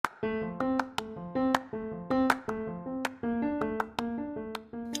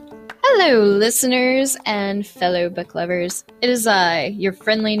Hello, listeners and fellow book lovers. It is I, your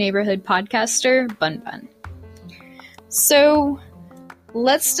friendly neighborhood podcaster, Bun Bun. So,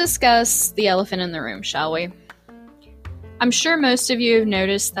 let's discuss the elephant in the room, shall we? I'm sure most of you have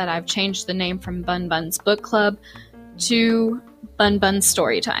noticed that I've changed the name from Bun Bun's Book Club to Bun Bun's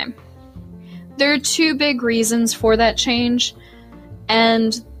Storytime. There are two big reasons for that change,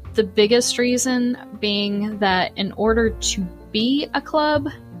 and the biggest reason being that in order to be a club,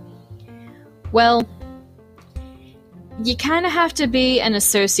 well, you kind of have to be an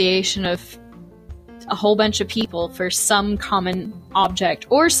association of a whole bunch of people for some common object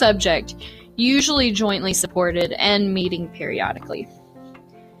or subject, usually jointly supported and meeting periodically.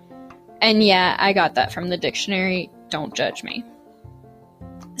 And yeah, I got that from the dictionary, don't judge me.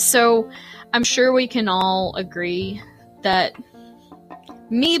 So, I'm sure we can all agree that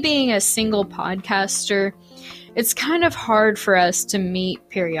me being a single podcaster, it's kind of hard for us to meet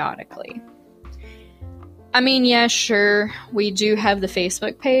periodically. I mean, yeah, sure, we do have the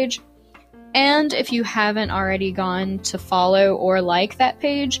Facebook page, and if you haven't already gone to follow or like that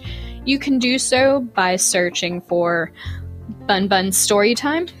page, you can do so by searching for Bun Bun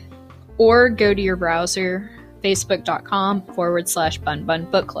Storytime, or go to your browser, facebook.com/Bun Bun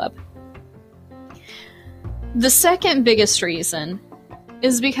Book Club. The second biggest reason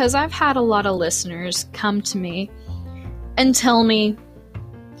is because I've had a lot of listeners come to me and tell me,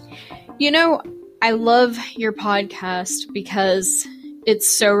 you know, I love your podcast because it's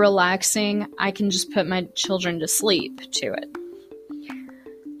so relaxing, I can just put my children to sleep to it.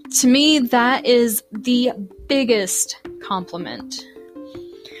 To me, that is the biggest compliment.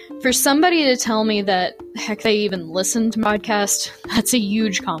 For somebody to tell me that, heck, they even listen to podcasts, that's a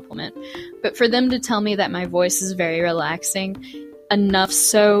huge compliment. But for them to tell me that my voice is very relaxing, enough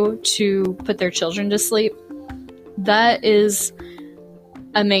so to put their children to sleep, that is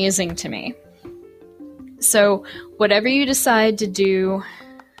amazing to me. So, whatever you decide to do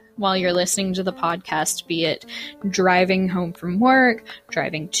while you're listening to the podcast, be it driving home from work,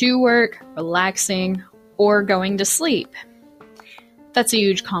 driving to work, relaxing, or going to sleep, that's a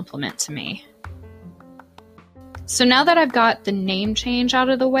huge compliment to me. So now that I've got the name change out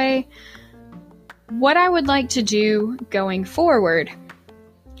of the way, what I would like to do going forward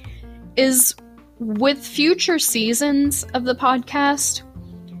is, with future seasons of the podcast,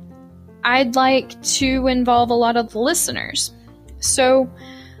 I'd like to involve a lot of the listeners. So,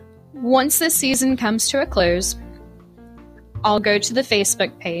 once this season comes to a close, I'll go to the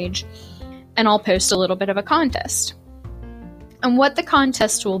Facebook page and I'll post a little bit of a contest. And what the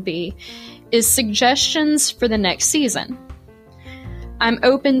contest will be is suggestions for the next season. I'm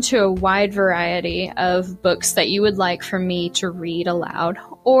open to a wide variety of books that you would like for me to read aloud,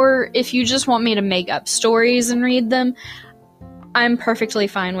 or if you just want me to make up stories and read them, I'm perfectly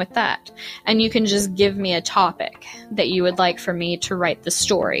fine with that. And you can just give me a topic that you would like for me to write the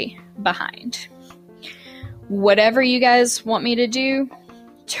story behind. Whatever you guys want me to do,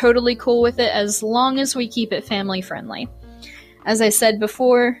 totally cool with it, as long as we keep it family friendly. As I said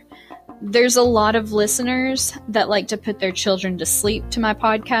before, there's a lot of listeners that like to put their children to sleep to my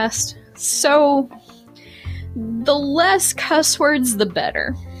podcast, so the less cuss words, the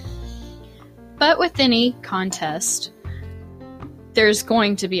better. But with any contest, there's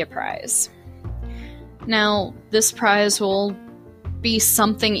going to be a prize. Now, this prize will be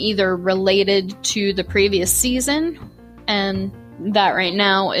something either related to the previous season, and that right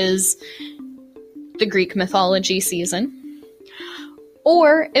now is the Greek mythology season,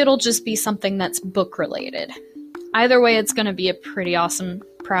 or it'll just be something that's book related. Either way, it's going to be a pretty awesome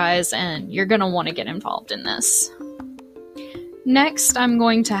prize, and you're going to want to get involved in this. Next, I'm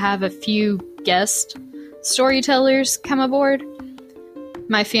going to have a few guest storytellers come aboard.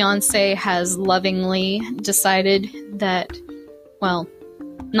 My fiancé has lovingly decided that, well,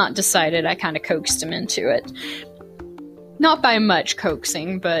 not decided, I kind of coaxed him into it. Not by much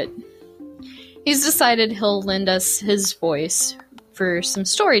coaxing, but he's decided he'll lend us his voice for some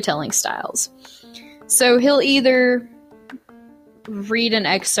storytelling styles. So he'll either read an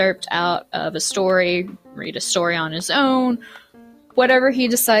excerpt out of a story, read a story on his own, whatever he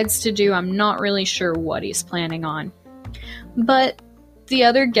decides to do. I'm not really sure what he's planning on. But the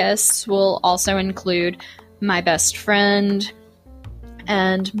other guests will also include my best friend,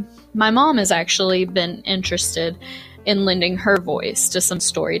 and my mom has actually been interested in lending her voice to some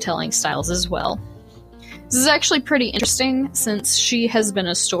storytelling styles as well. This is actually pretty interesting since she has been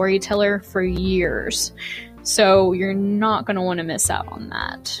a storyteller for years, so you're not going to want to miss out on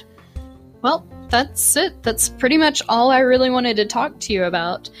that. Well, that's it. That's pretty much all I really wanted to talk to you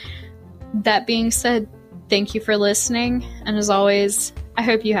about. That being said, thank you for listening, and as always, I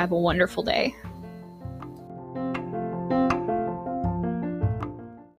hope you have a wonderful day.